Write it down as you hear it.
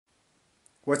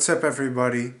What's up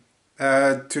everybody?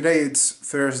 Today it's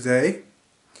Thursday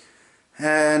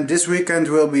and this weekend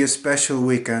will be a special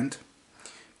weekend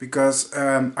because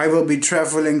I will be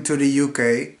traveling to the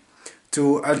UK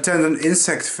to attend an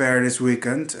insect fair this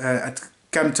weekend at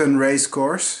Campton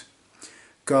Racecourse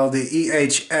called the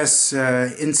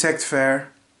EHS Insect Fair,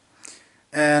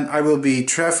 and I will be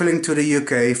traveling to the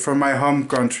UK from my home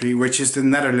country, which is the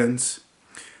Netherlands,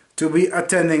 to be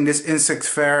attending this insect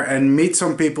fair and meet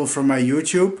some people from my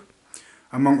YouTube,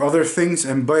 among other things,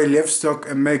 and buy livestock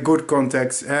and make good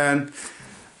contacts. And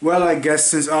well, I guess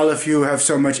since all of you have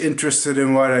so much interested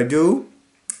in what I do,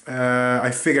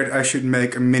 I figured I should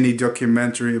make a mini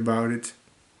documentary about it.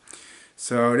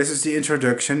 So this is the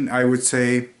introduction. I would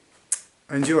say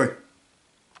enjoy.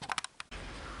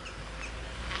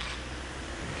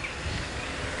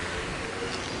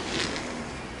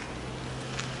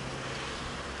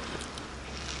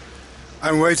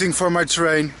 I'm waiting for my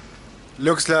train.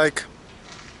 Looks like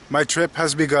my trip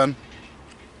has begun.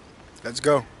 Let's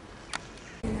go.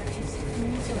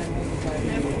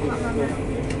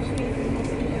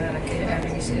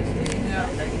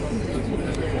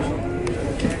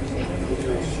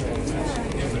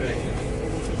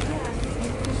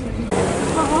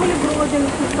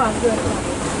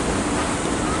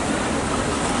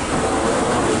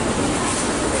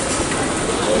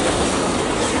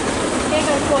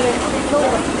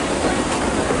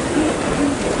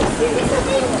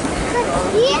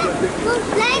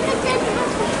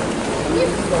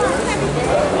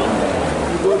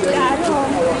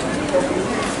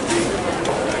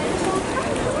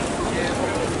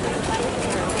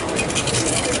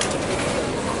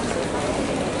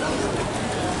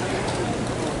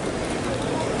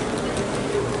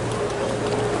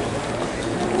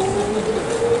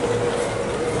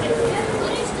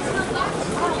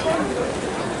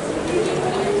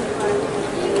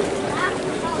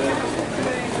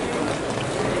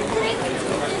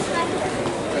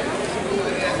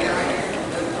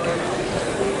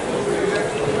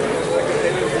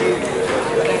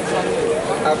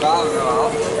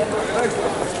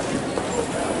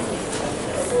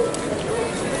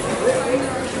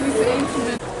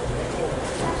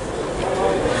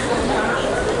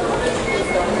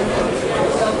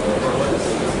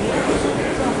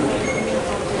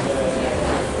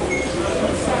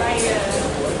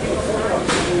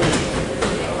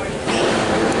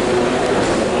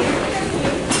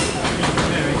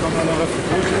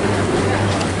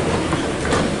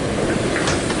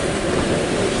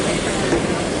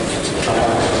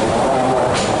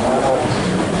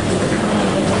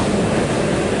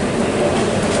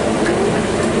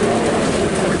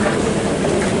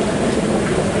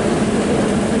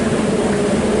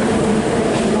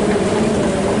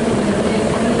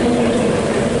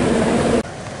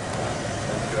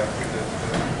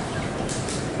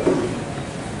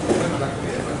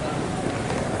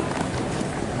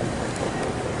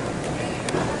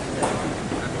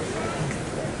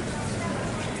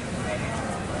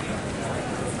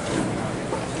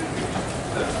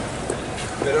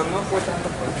 Pero no fue tanto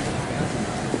por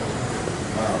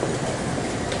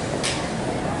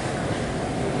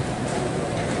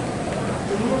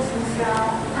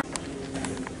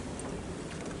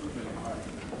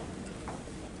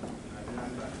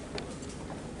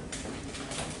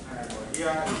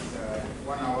Here is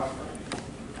 1 hour.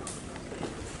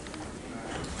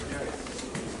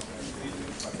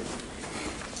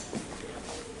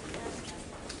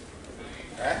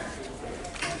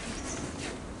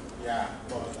 Yeah,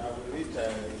 but I will reach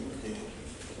UK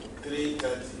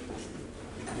 3:30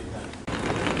 UK time.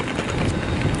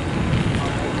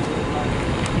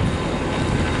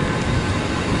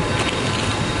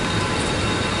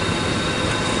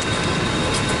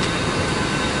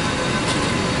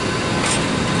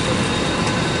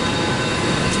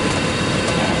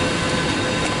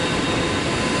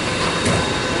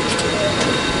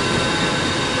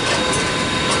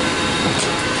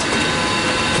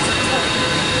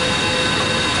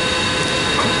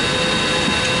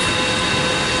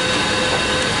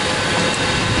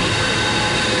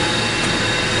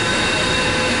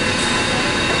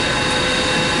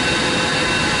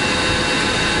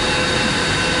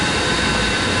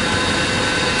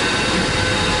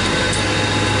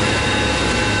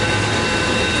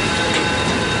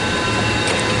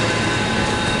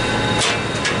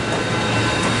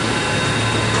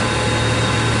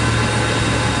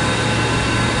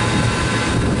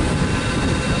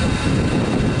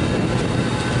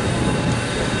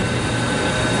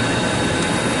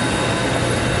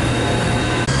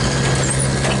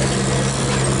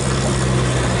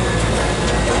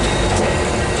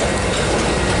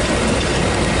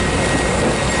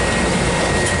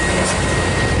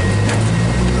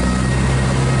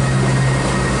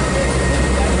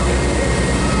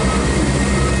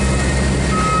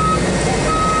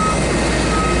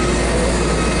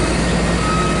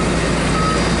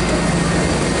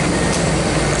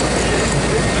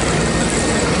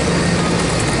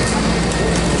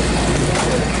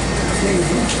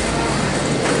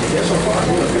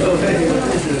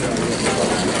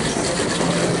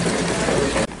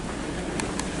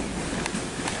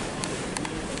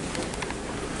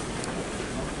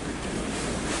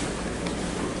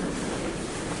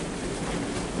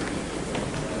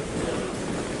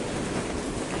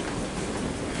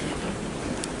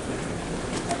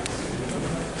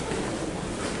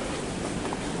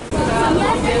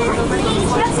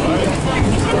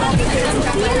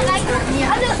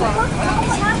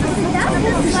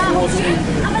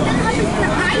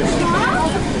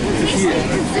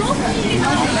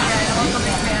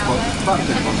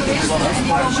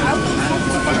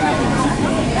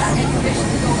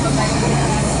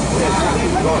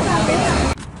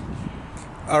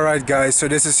 Alright guys, so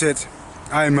this is it.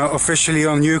 I'm officially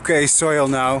on UK soil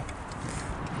now.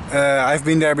 I've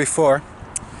been there before.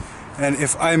 And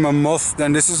if I'm a moth,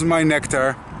 then this is my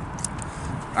nectar.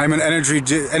 I'm an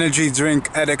energy drink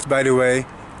addict, by the way.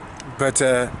 But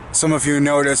some of you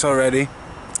know this already.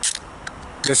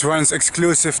 This one's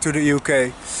exclusive to the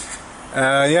UK.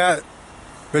 Yeah,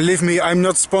 believe me, I'm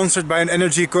not sponsored by an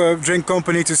energy drink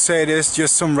company to say this,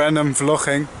 just some random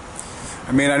vlogging.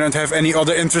 I mean, I don't have any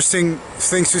other interesting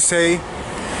things to say.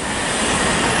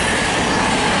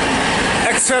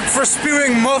 Except for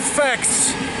spewing moth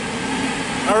facts.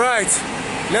 Alright,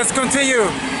 let's continue.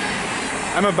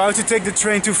 I'm about to take the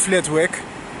train to Flitwick.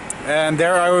 And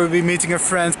there I will be meeting a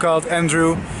friend called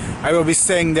Andrew. I will be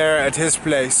staying there at his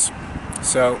place.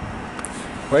 So,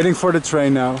 waiting for the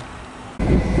train now.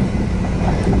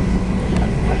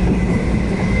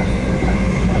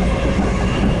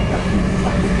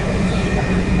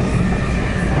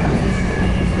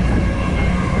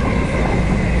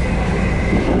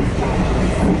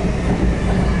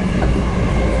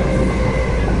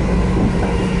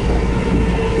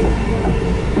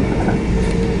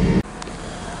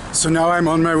 So now I'm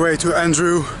on my way to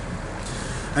Andrew,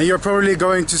 and you're probably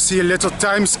going to see a little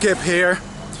time skip here.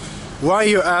 Why,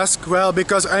 you ask? Well,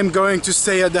 because I'm going to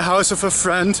stay at the house of a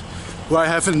friend who I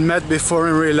haven't met before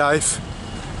in real life,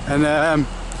 and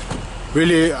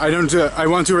really I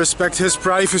want to respect his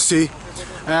privacy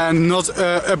and not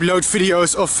upload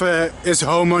videos of his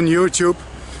home on YouTube.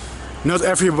 Not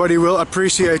everybody will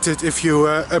appreciate it if you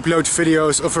upload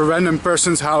videos of a random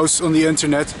person's house on the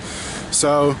internet.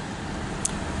 So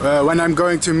when I'm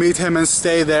going to meet him and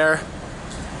stay there,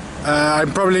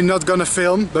 I'm probably not gonna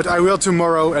film, but I will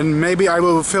tomorrow, and maybe I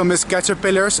will film his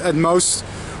caterpillars at most,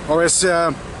 or his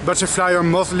butterfly or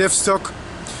moth livestock,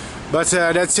 but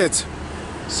that's it.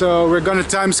 So we're gonna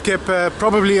time skip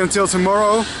probably until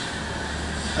tomorrow,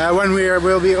 when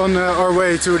will be on our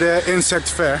way to the insect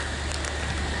fair.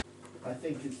 I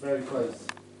think it's very close.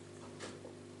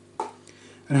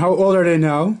 And how old are they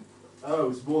now? Oh,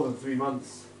 it's more than 3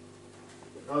 months.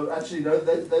 Oh, actually, no,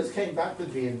 those came back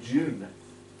with me in June.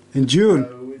 In June?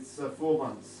 So it's 4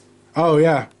 months. Oh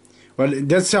yeah. Well,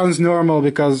 that sounds normal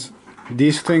because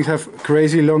these things have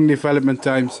crazy long development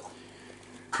times.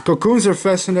 Cocoons are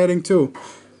fascinating too.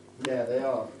 Yeah, they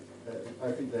are.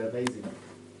 I think they're amazing.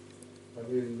 I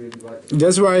really, really like them.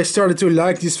 That's why I started to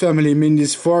like this family. I mean,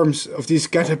 these forms of these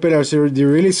caterpillars, they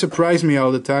really surprise me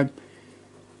all the time.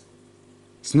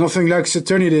 It's nothing like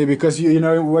Saturnidae because you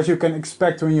know what you can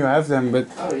expect when you have them, but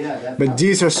Oh yeah, but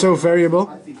these are so variable.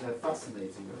 I think they're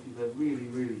fascinating. I think they're really,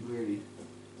 really, really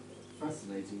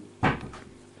fascinating.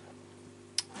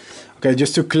 Okay,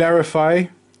 just to clarify,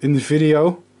 in the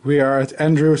video we are at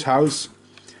Andrew's house,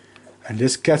 and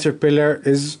this caterpillar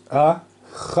is a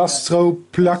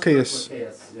Gastroplaceus.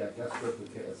 Yeah,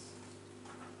 Gastroplaceus.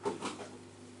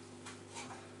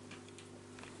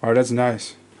 Oh, that's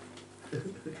nice.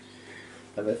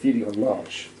 And they're feeding on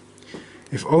larch.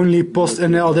 If only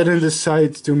PostNL didn't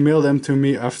decide to mail them to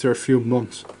me after a few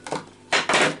months.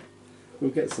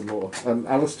 We'll get some more.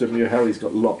 Alistair knew Harry's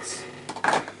got lots.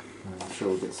 I'm sure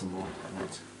we'll get some more.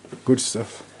 Right. Good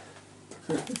stuff.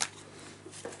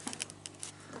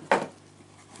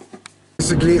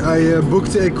 Basically, I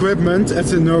booked the equipment at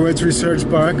the Norwich Research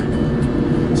Park.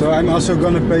 So I'm also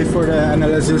gonna pay for the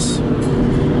analysis.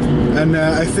 And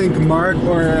I think Mark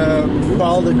or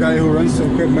Paul, the guy who runs the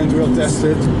equipment, will test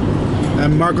it.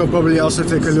 And Mark will probably also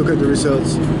take a look at the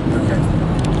results. Okay.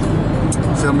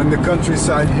 So I'm in the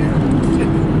countryside here.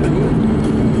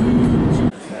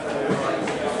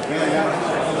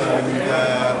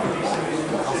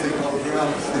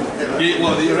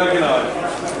 What, the irregular?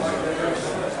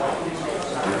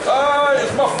 Hi,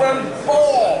 it's my friend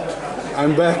Bart!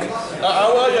 I'm back.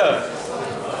 How are you?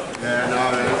 Yeah,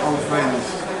 no, old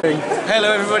friends.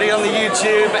 Hello everybody on the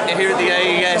YouTube here at the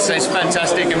AES. It's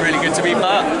fantastic and really good to be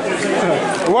back.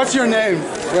 What's your name?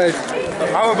 Wait,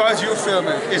 how about you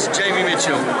filming? It's Jamie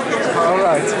Mitchell.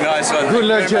 Alright. Nice one. Good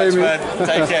luck, Thank you Jamie. very much, man.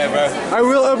 Take care, bro. I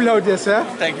will upload this, eh?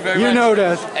 Thank you very much. You know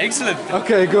that. Excellent.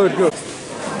 Okay, good, good.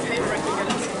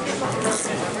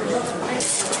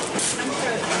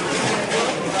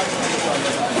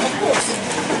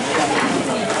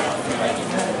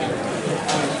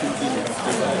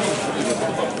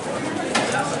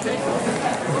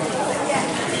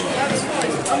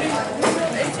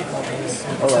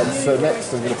 Alright. So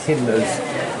next I'm going to pin those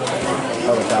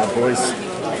other bad boys.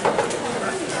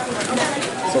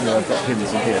 Somewhere I've got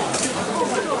pins in here.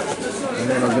 And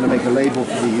then I'm going to make a label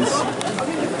for these.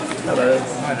 Hello.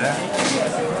 Hi there.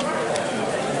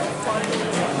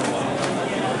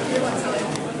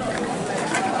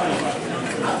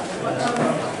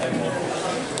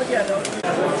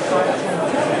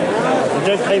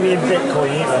 Don't pay me in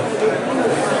Bitcoin either.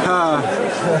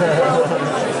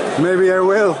 Maybe I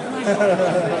will. I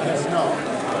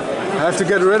have to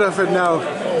get rid of it now.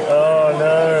 Oh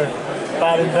no,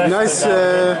 bad investment. Nice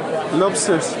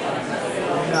lobsters.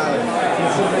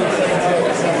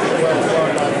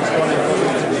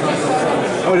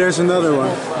 Oh, there's another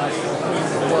one.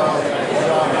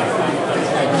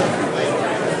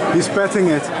 He's petting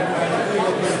it.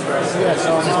 Yes, it's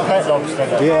pet lobster.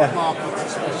 Then. Yeah.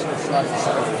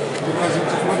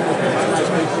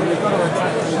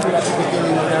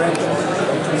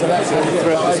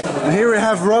 And here we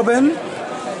have Robin,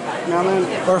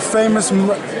 our famous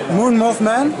moon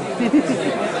mothman.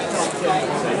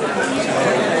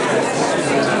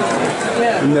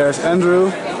 And there's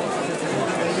Andrew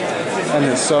and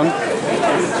his son.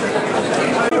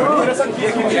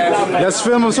 Let's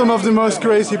film some of the most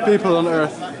crazy people on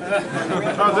Earth.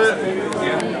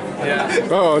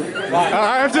 Oh,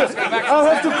 I have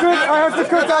to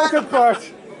cut out that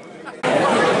part.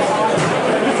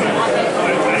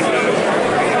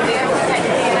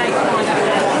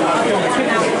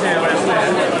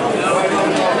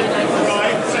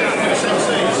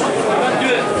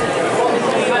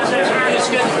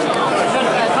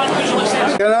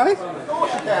 Can I?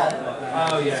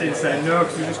 Since then, no,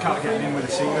 because we just can't get them in with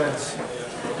the seabirds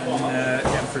and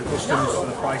get them through customs for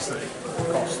the price that it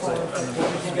costs and the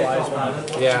suppliers want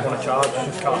to charge. You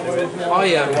just can't do it. Oh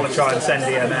yeah. I want to try and send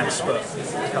EMS, but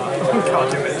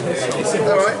can't do it. It's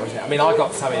impossible. I mean, I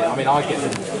got something. I mean, I get.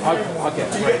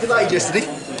 Did you get delayed yesterday?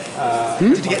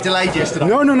 Did you get delayed yesterday?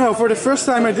 No. For the first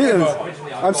time I didn't.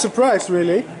 I'm surprised,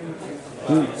 really.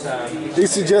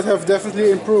 These just have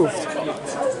definitely improved.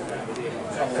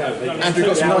 Andrew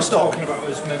got some nice stock.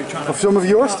 Of some of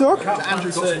your stock?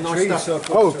 Andrew got some nice stuff.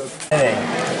 Oh.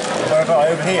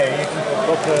 Over here, you can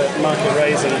book a market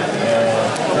raising.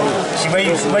 See,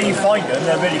 where you find them,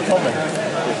 they're really common.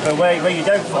 But where you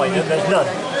don't find them, there's none.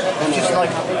 It's just like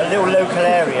a little local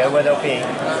area where they'll be.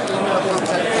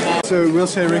 So we'll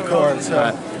say record.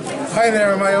 So. Hi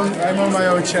there, I'm on my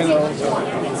own channel. So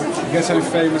I guess I'm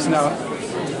famous now.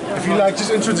 If you like,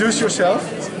 just introduce yourself.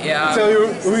 Yeah. Tell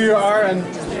you who you are and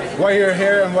why you're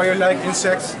here and why you like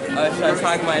insects. Should I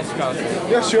tag my Instagram?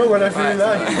 Yeah, sure, whatever you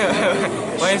like.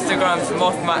 My Instagram's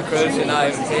Moth Macros and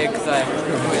I'm here because I...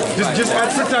 Just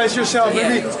advertise yourself. Yeah.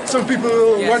 Maybe some people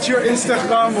will watch your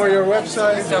Instagram or your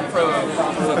website. Still promo,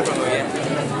 yeah.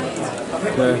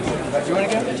 Do you want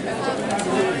to go?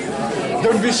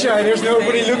 Don't be shy, there's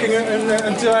nobody looking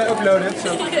until I upload it.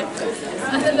 So.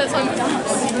 I think that's time for dance.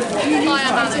 I am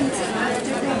Alex.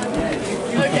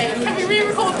 Okay, can we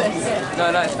re-record this? No.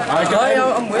 Hi,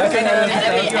 I'm Will.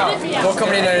 More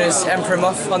commonly known as Emperor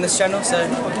Moth on this channel, so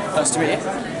nice to meet you.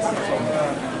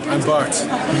 I'm Bart.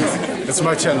 That's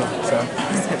my channel. So.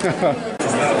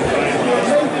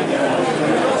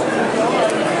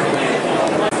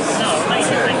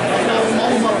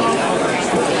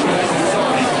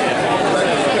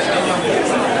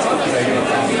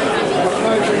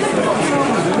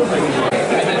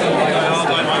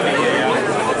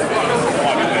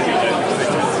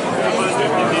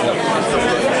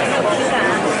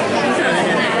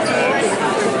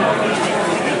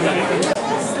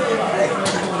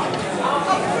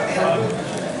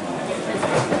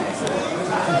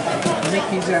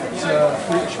 He's at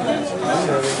Richmond, so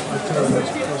I told him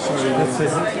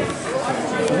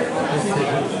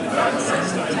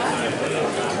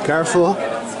careful.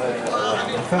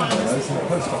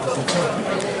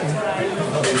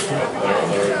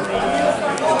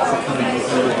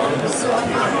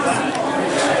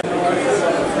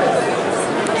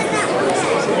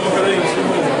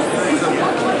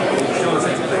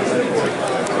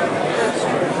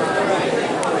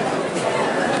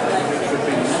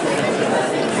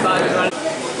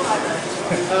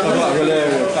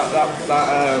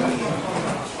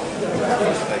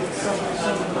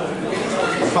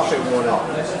 Puppet worn up.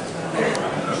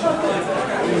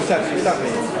 You sent me. Is that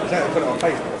put it on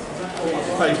Facebook?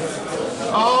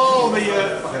 Oh, the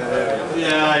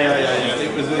yeah.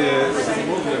 It was the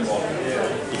Muslim one.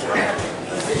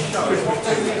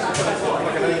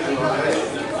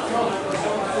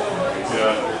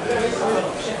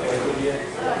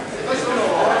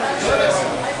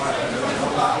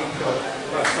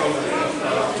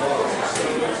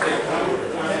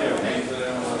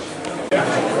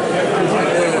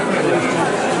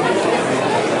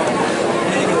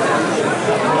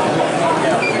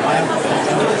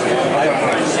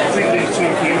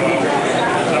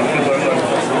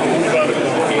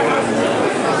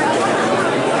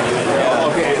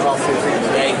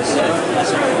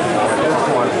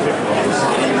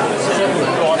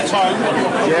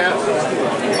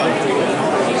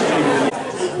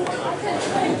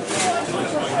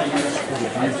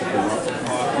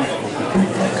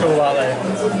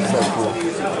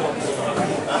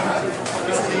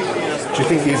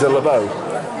 think he's a LeBeau?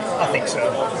 I think so.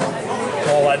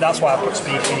 Well, like, that's why I put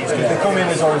species, because they come in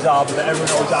as always are, but everyone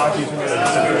always argues with them.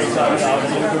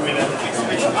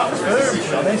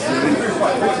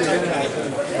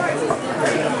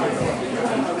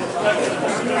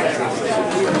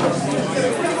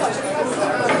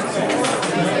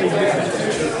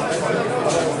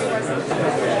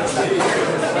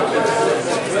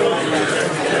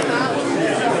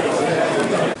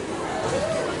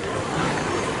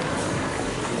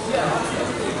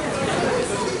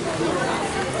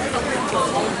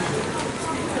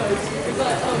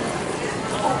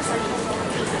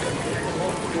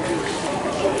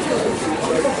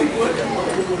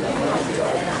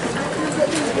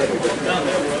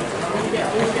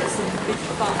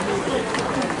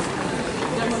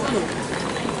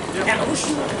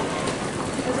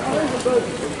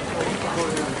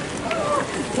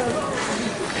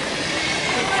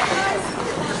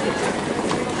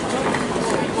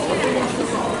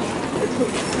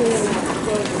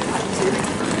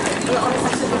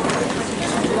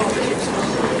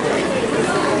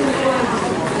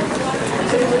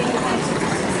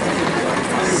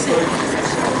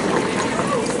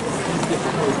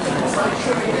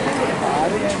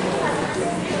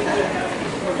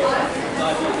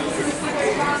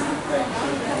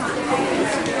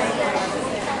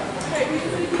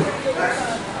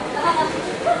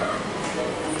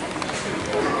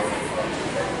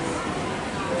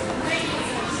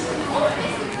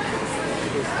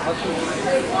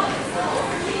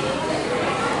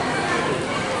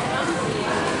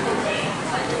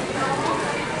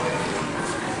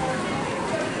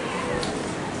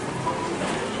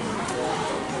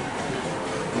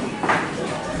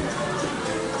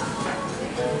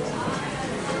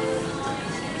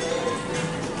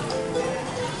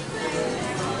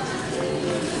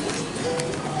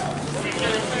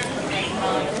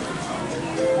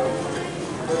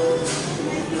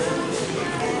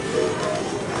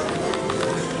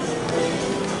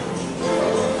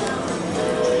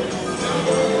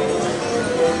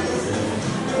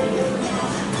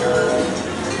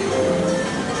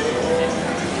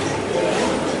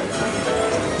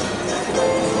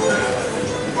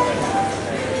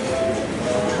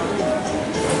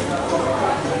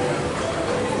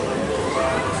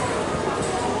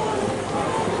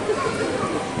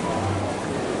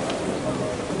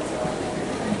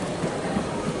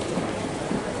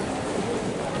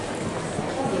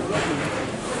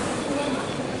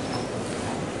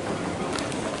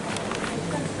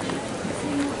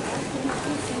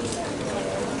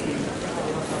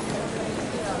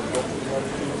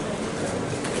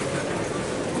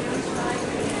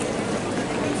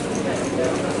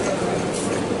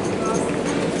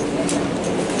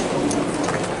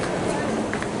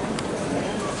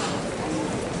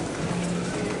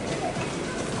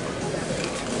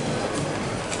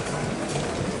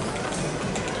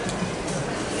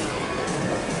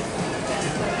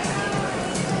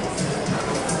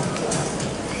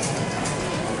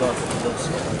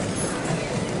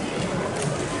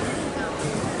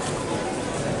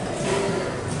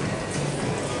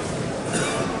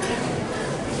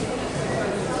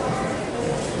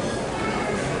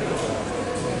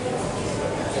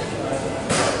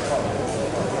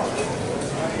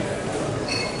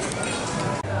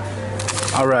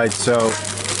 Alright, so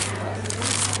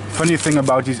funny thing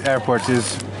about these airports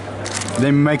is they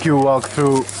make you walk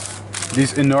through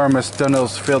these enormous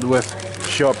tunnels filled with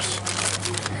shops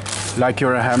like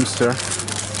you're a hamster.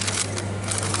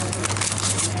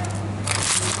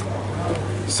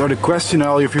 So the question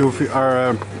all of you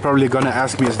are probably gonna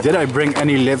ask me is, did I bring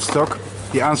any livestock?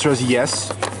 The answer is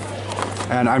yes,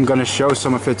 and I'm gonna show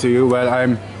some of it to you while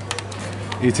I'm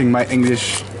eating my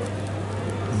English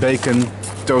bacon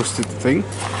toasted thing.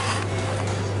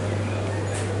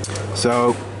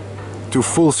 So, to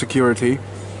full security,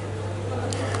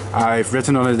 I've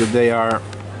written on it that they are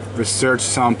research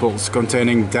samples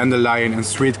containing dandelion and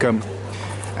sweet gum,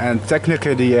 and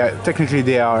technically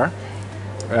they are.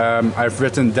 I've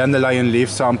written dandelion leaf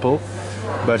sample,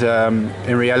 but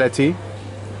in reality,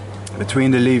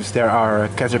 between the leaves there are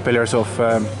caterpillars of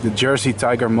the Jersey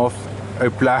tiger moth,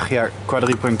 Euplagia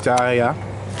quadripunctaria.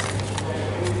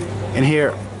 In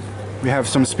here we have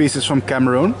some species from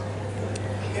Cameroon.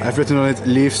 I've written on it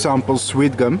leaf sample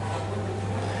sweet gum,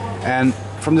 and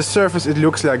from the surface it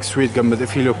looks like sweet gum, but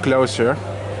if you look closer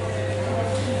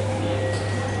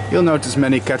you'll notice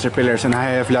many caterpillars, and I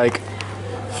have like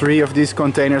 3 of these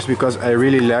containers because I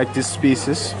really like this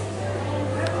species.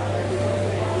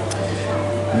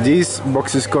 These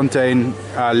boxes contain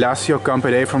Lacio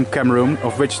Campere from Cameroon,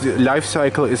 of which the life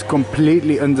cycle is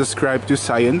completely undescribed to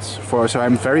science, so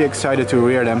I'm very excited to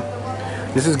rear them.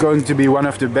 This is going to be one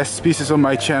of the best species on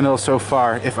my channel so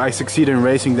far, if I succeed in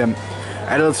raising them.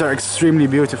 Adults are extremely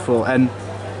beautiful and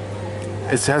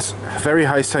it has very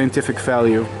high scientific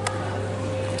value.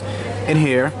 In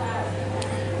here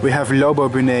we have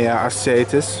Lobobunea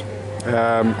ascetus,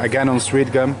 again on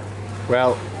sweet gum.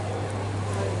 Well,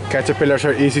 caterpillars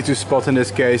are easy to spot in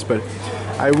this case, but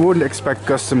I wouldn't expect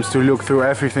customs to look through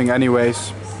everything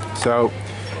anyways. So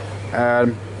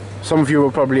some of you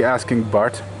will probably asking,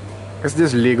 Bart, is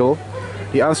this legal?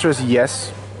 The answer is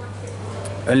yes.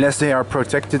 Unless they are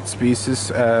protected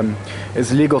species,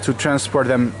 it's legal to transport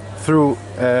them through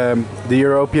the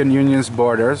European Union's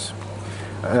borders.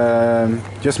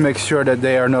 Just make sure that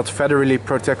they are not federally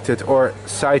protected or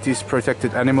CITES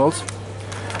protected animals.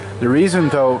 The reason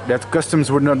though that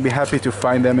customs would not be happy to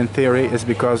find them in theory is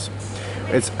because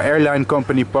it's airline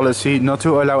company policy not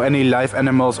to allow any live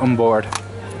animals on board.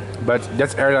 But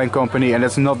that's airline company and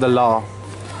that's not the law.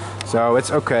 So it's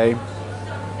okay.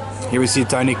 Here we see a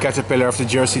tiny caterpillar of the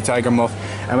Jersey tiger moth,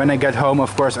 and when I get home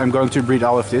of course I'm going to breed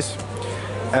all of this.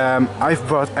 I've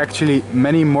brought actually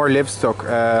many more livestock.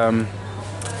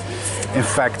 In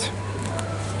fact,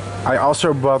 I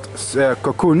also bought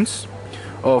cocoons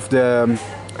of the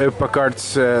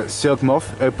Eupacard's silk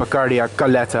moth, Eupacardia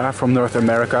caletta from North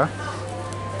America.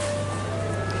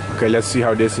 Okay, let's see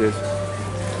how this is.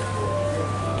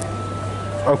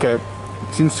 Okay,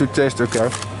 it seems to taste okay.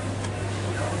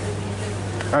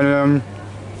 And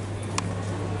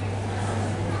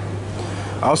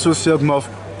also a silk moth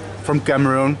from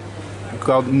Cameroon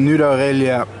called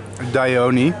Nudorelia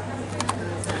dione,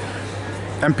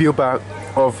 and pupa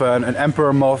of an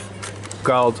emperor moth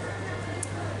called,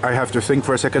 I have to think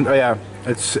for a second, oh yeah,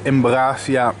 it's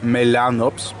Imbrasia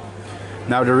melanops.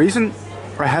 Now the reason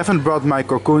I haven't brought my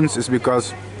cocoons is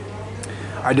because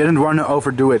I didn't want to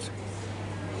overdo it.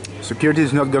 Security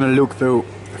is not going to look through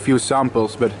a few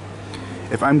samples, but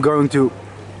if I'm going to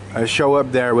show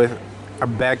up there with a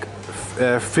bag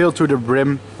filled to the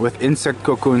brim with insect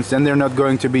cocoons, then they're not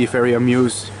going to be very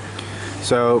amused.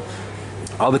 So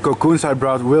all the cocoons I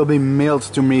brought will be mailed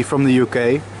to me from the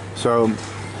UK. So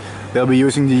they'll be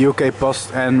using the UK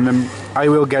post, and I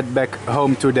will get back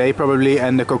home today probably,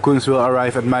 and the cocoons will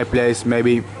arrive at my place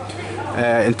maybe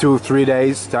in 2-3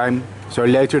 days time. So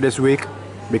later this week,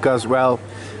 because well,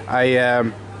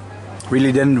 I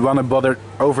really didn't want to bother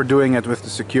overdoing it with the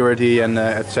security and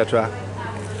etc.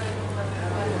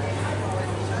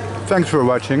 Thanks for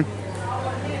watching.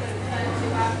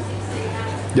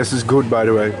 This is good, by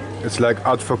the way. It's like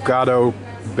avocado,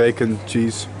 bacon,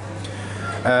 cheese.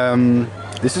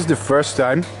 This is the first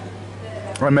time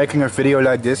I'm making a video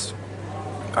like this.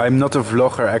 I'm not a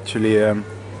vlogger actually.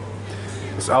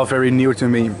 It's all very new to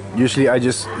me. Usually I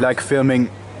just like filming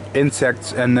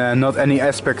insects and not any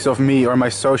aspects of me or my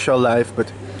social life,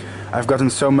 but I've gotten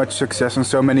so much success and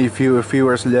so many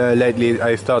viewers lately.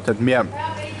 I thought that yeah,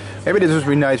 maybe this would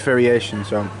be nice variation.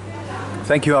 So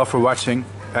thank you all for watching,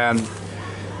 and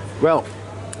well,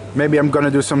 maybe I'm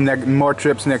gonna do some more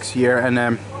trips next year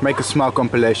and make a small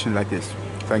compilation like this.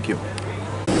 Thank you.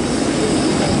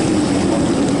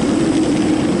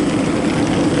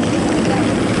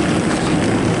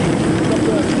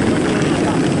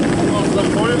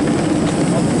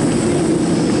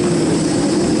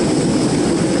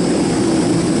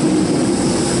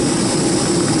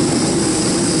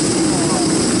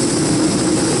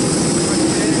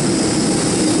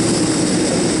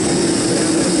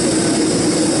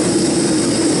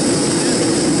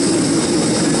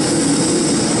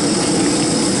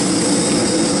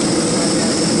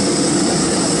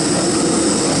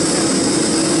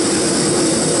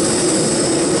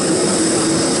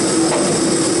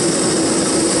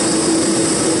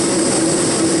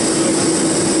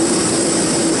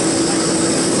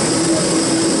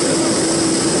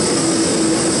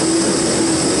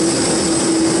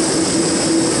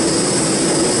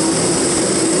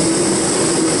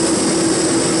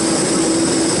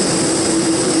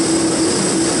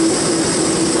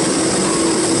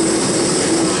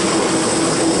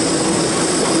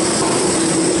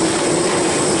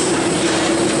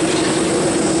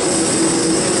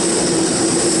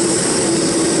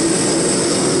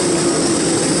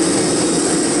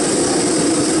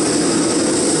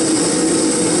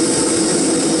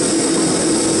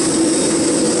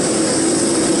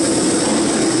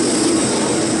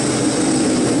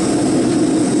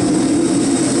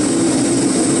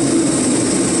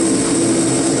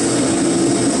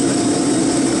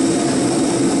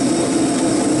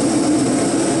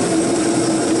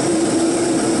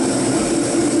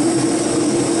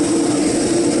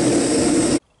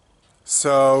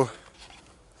 So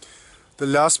the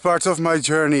last part of my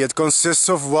journey, it consists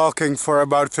of walking for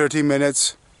about 30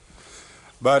 minutes,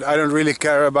 but I don't really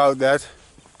care about that.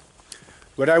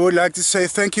 But I would like to say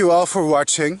thank you all for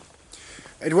watching.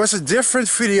 It was a different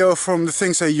video from the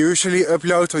things I usually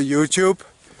upload on YouTube.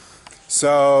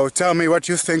 So tell me what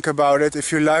you think about it,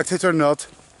 if you liked it or not.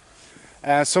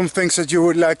 And some things that you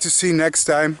would like to see next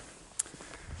time.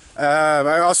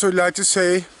 I also would like to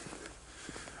say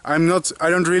I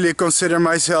don't really consider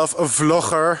myself a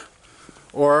vlogger,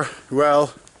 or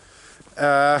well,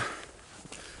 I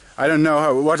don't know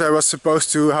how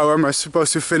am I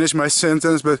supposed to finish my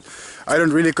sentence, but I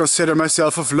don't really consider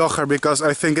myself a vlogger because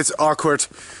I think it's awkward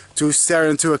to stare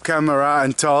into a camera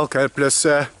and talk, plus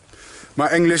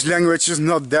my English language is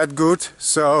not that good,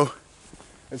 so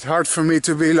it's hard for me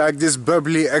to be like this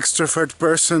bubbly extrovert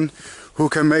person who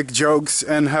can make jokes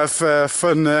and have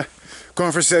fun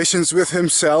conversations with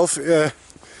himself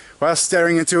while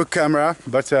staring into a camera.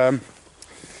 But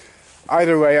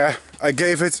either way, I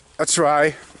gave it a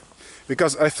try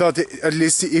because I thought at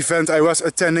least the event I was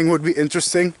attending would be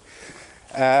interesting.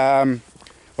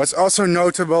 What's also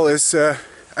notable is,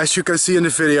 as you can see in the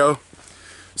video,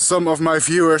 some of my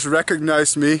viewers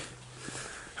recognized me.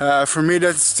 For me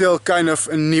that's still kind of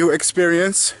a new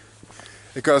experience,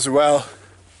 because well,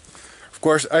 of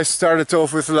course I started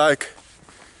off with like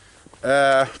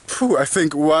I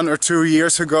think 1 or 2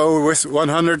 years ago with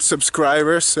 100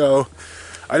 subscribers, so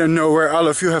I don't know where all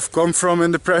of you have come from in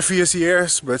the previous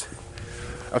years, but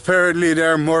apparently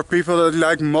there are more people that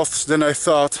like moths than I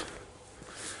thought.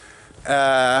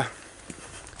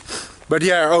 But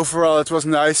yeah, overall it was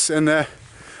nice, and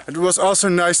it was also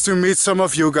nice to meet some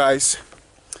of you guys.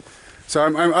 So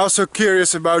I'm also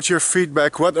curious about your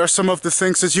feedback. What are some of the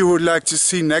things that you would like to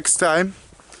see next time?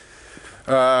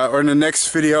 Or in the next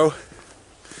video?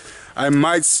 I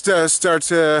might start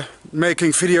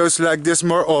making videos like this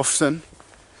more often.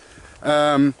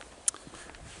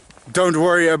 Don't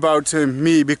worry about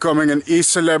me becoming an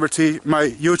e-celebrity. My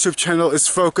YouTube channel is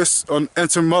focused on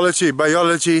entomology,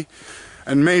 biology,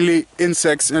 and mainly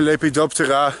insects and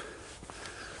Lepidoptera.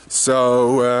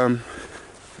 So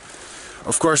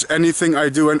of course anything I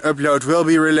do and upload will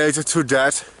be related to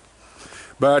that.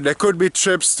 But there could be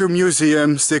trips to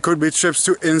museums, there could be trips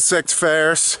to insect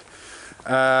fairs,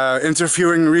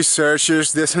 interviewing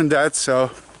researchers, this and that.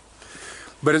 So,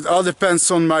 but it all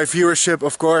depends on my viewership,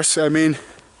 of course. I mean,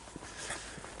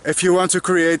 if you want to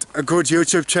create a good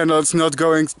YouTube channel, it's not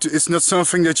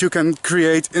something that you can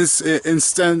create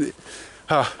instant.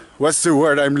 What's the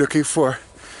word I'm looking for?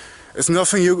 It's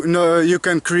nothing you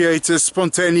can create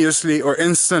spontaneously or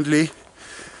instantly.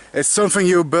 It's something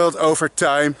you build over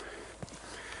time,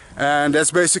 and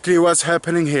that's basically what's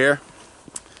happening here.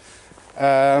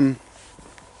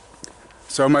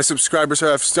 So my subscribers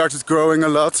have started growing a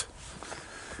lot,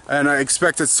 and I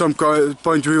expect at some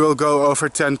point we will go over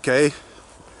 10k.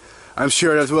 I'm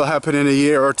sure that will happen in a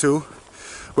year or two,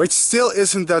 which still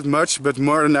isn't that much, but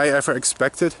more than I ever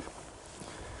expected.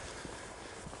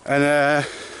 And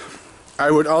I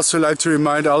would also like to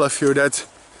remind all of you that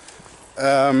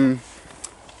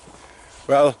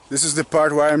well, this is the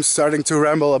part where I'm starting to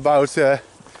ramble about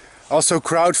also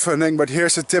crowdfunding, but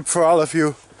here's a tip for all of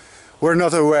you who are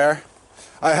not aware.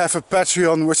 I have a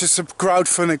Patreon, which is a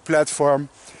crowdfunding platform,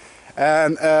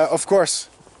 and of course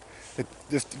the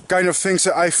kind of things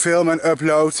that I film and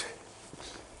upload,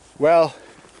 well,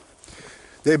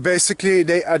 they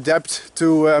adapt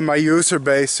to my user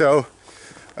base. So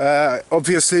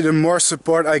obviously the more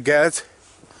support I get,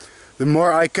 the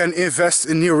more I can invest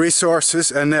in new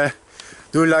resources and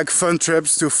do like fun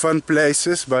trips to fun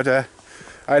places. But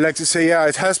I like to say, yeah,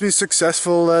 it has been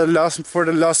successful for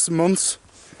the last months,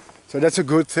 so that's a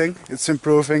good thing. It's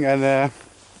improving, and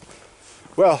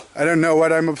well, I don't know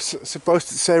what I'm supposed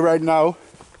to say right now.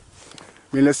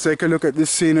 I mean, let's take a look at this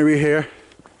scenery here.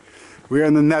 We're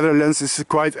in the Netherlands. It's a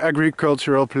quite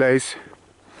agricultural place.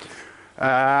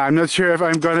 I'm not sure if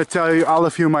I'm gonna tell all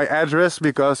of you my address,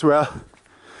 because, well,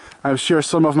 I'm sure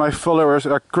some of my followers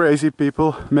are crazy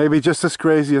people, maybe just as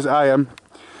crazy as I am.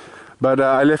 But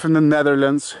I live in the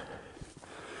Netherlands,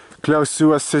 close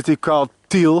to a city called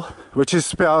Tiel, which is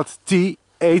spelled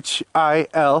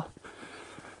T-H-I-L,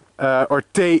 or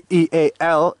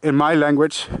T-E-A-L in my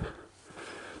language.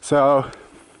 So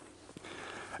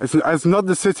it's not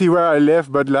the city where I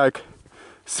live, but like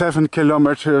 7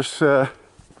 kilometers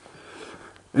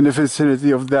in the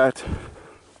vicinity of that.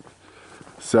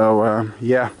 So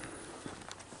yeah.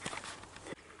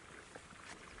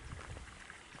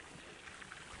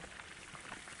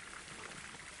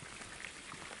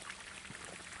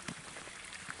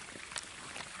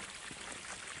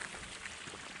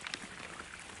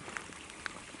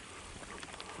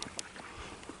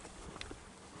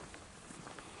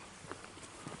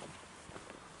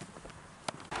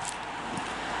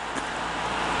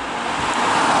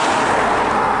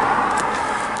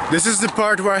 This is the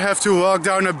part where I have to walk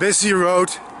down a busy road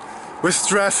with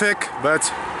traffic, but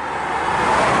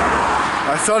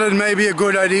I thought it may be a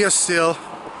good idea still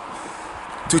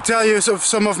to tell you of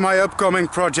some of my upcoming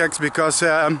projects, because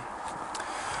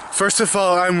first of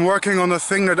all, I'm working on a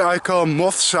thing that I call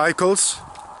moth cycles,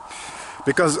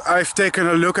 because I've taken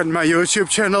a look at my YouTube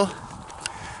channel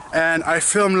and I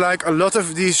film like a lot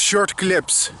of these short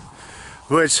clips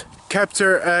which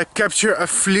capture a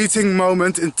fleeting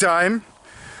moment in time,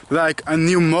 like a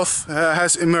new moth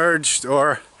has emerged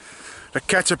or the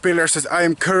caterpillars that I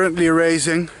am currently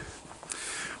raising.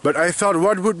 But I thought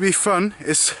what would be fun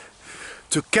is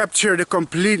to capture the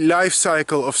complete life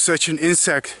cycle of such an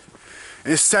insect,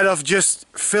 instead of just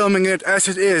filming it as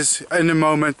it is in the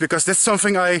moment, because that's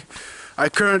something I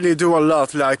currently do a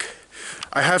lot. Like,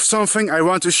 I have something, I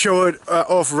want to show it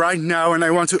off right now and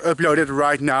I want to upload it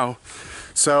right now.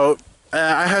 So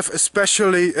I have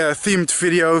especially themed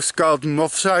videos called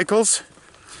moth cycles,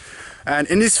 and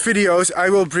in these videos I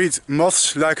will breed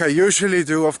moths like I usually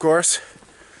do, of course.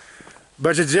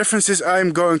 But the difference is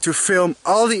I'm going to film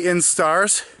all the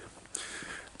instars,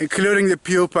 including the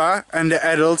pupa and the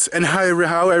adults, and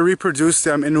how I reproduce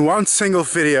them in one single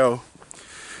video.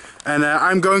 And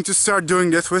I'm going to start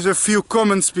doing this with a few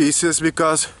common species,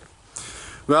 because,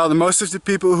 well, most of the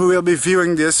people who will be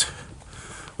viewing this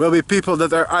will be people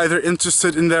that are either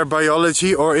interested in their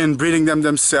biology or in breeding them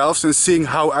themselves and seeing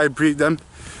how I breed them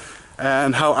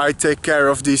and how I take care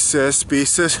of these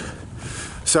species.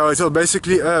 So it will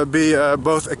basically be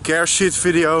both a care sheet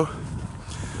video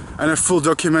and a full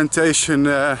documentation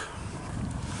of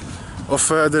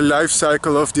the life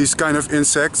cycle of these kind of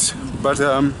insects. But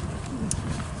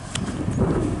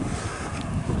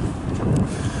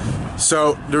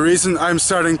so the reason I'm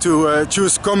starting to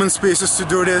choose common species to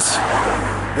do this,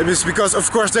 it is because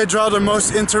of course they draw the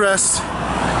most interest.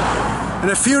 And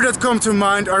a few that come to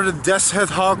mind are the death's head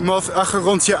hawk moth,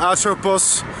 Acherontia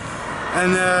atropos,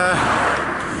 and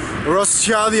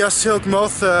Rothschildia silk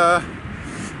moth,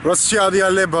 Rothschildia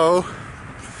lebo,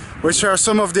 which are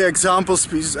some of the example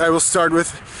species I will start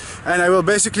with. And I will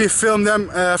basically film them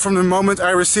from the moment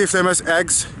I receive them as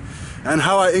eggs, and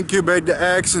how I incubate the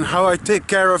eggs and how I take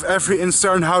care of every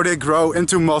instar and how they grow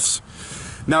into moths.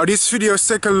 Now these videos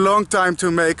take a long time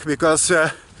to make, because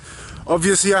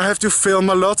obviously I have to film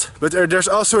a lot, but there's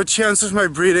also a chance of my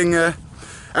breeding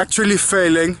actually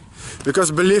failing,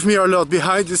 because believe me or not,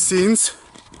 behind the scenes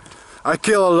I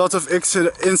kill a lot of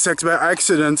insects by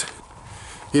accident.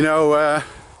 You know,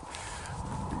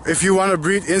 if you want to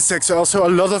breed insects, also a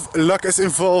lot of luck is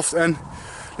involved, and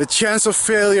the chance of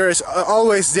failure is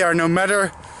always there, no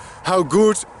matter how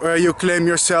good you claim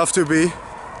yourself to be.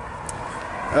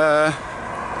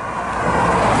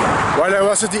 While I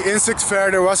was at the insect fair,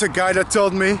 there was a guy that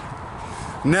told me,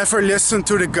 never listen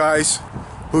to the guys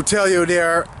who tell you they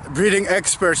are breeding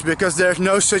experts, because there's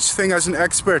no such thing as an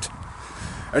expert.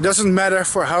 It doesn't matter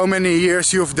for how many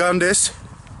years you've done this.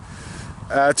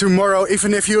 Tomorrow,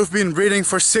 even if you've been breeding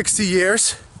for 60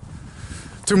 years,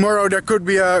 tomorrow there could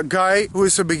be a guy who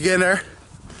is a beginner,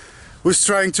 who's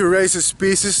trying to raise a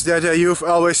species that you've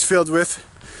always failed with,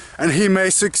 and he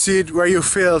may succeed where you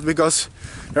failed, because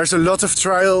there's a lot of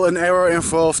trial and error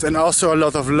involved, and also a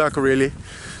lot of luck, really.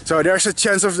 So there's a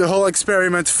chance of the whole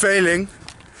experiment failing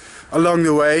along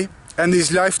the way, and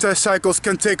these lifetime cycles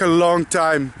can take a long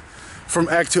time from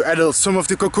egg to adult. Some of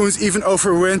the cocoons even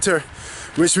overwinter,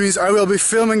 which means I will be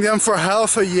filming them for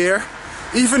half a year,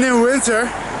 even in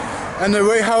winter, and the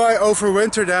way how I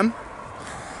overwinter them.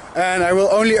 And I will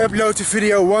only upload the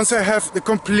video once I have the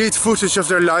complete footage of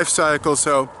their life cycle.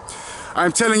 So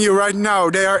I'm telling you right now,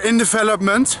 they are in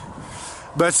development,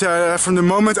 but from the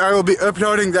moment I will be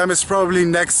uploading them, it's probably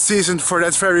next season, for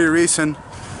that very reason.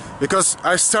 Because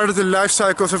I started the life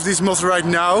cycles of these moths right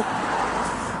now.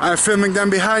 I'm filming them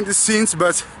behind the scenes,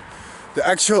 but the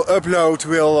actual upload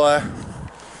will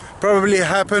probably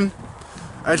happen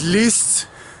at least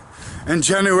in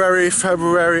January,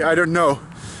 February, I don't know.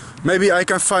 Maybe I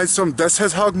can find some death's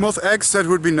head hawk moth eggs, that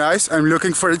would be nice. I'm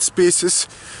looking for its species,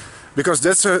 because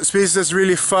that's a species that's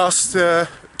really fast to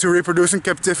reproduce in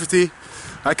captivity.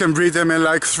 I can breed them in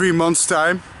like 3 months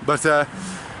time, but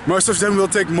most of them will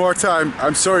take more time,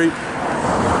 I'm sorry.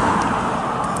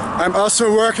 I'm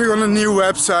also working on a new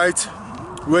website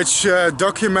which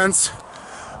documents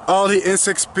all the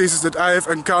insect species that I have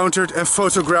encountered and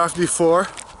photographed before.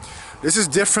 This is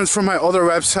different from my other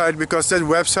website, because that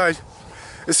website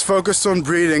is focused on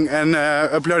breeding and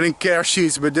uploading care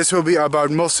sheets, but this will be about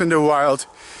moths in the wild.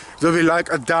 It will be like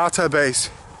a database.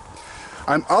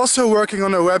 I'm also working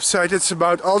on a website that's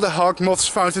about all the hawk moths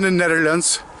found in the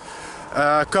Netherlands,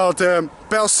 called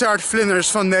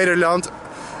Pijlstaartvlinders van Nederland,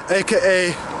 aka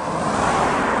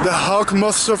the hawk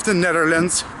moths of the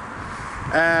Netherlands.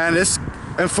 And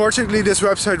unfortunately this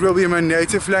website will be in my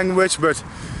native language, but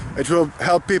it will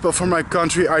help people from my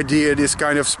country idea this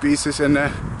kind of species and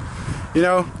you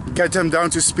know, get them down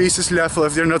to species level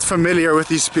if they're not familiar with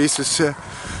these species.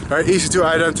 They're easy to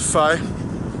identify.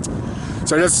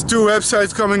 So that's 2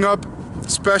 websites coming up,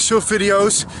 special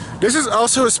videos. This is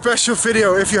also a special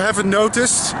video if you haven't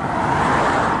noticed.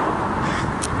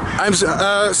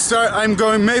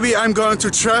 Maybe I'm going to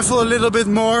travel a little bit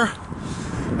more,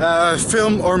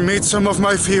 film or meet some of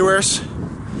my viewers.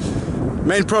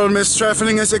 Main problem is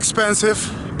traveling is expensive,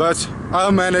 but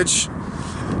I'll manage.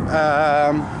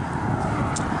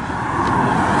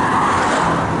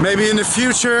 Maybe in the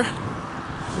future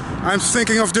I'm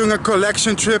thinking of doing a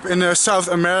collection trip in South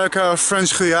America or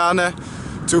French Guiana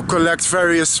to collect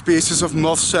various species of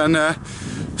moths and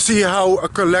see how a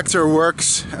collector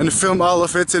works and film all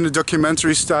of it in a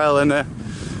documentary style and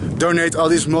donate all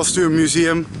these moths to a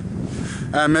museum.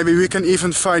 Maybe we can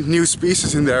even find new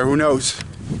species in there, who knows.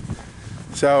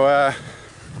 So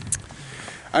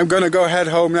I'm gonna go head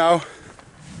home now.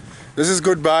 This is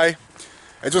goodbye.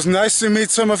 It was nice to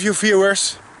meet some of you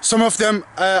viewers. Some of them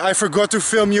I forgot to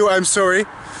film you, I'm sorry.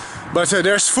 But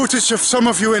there's footage of some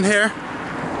of you in here.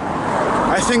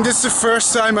 I think this is the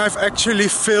first time I've actually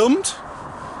filmed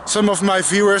some of my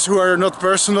viewers who are not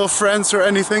personal friends or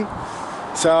anything.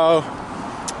 So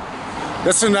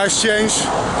that's a nice change.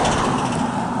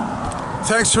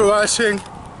 Thanks for watching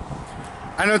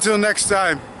and until next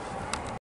time.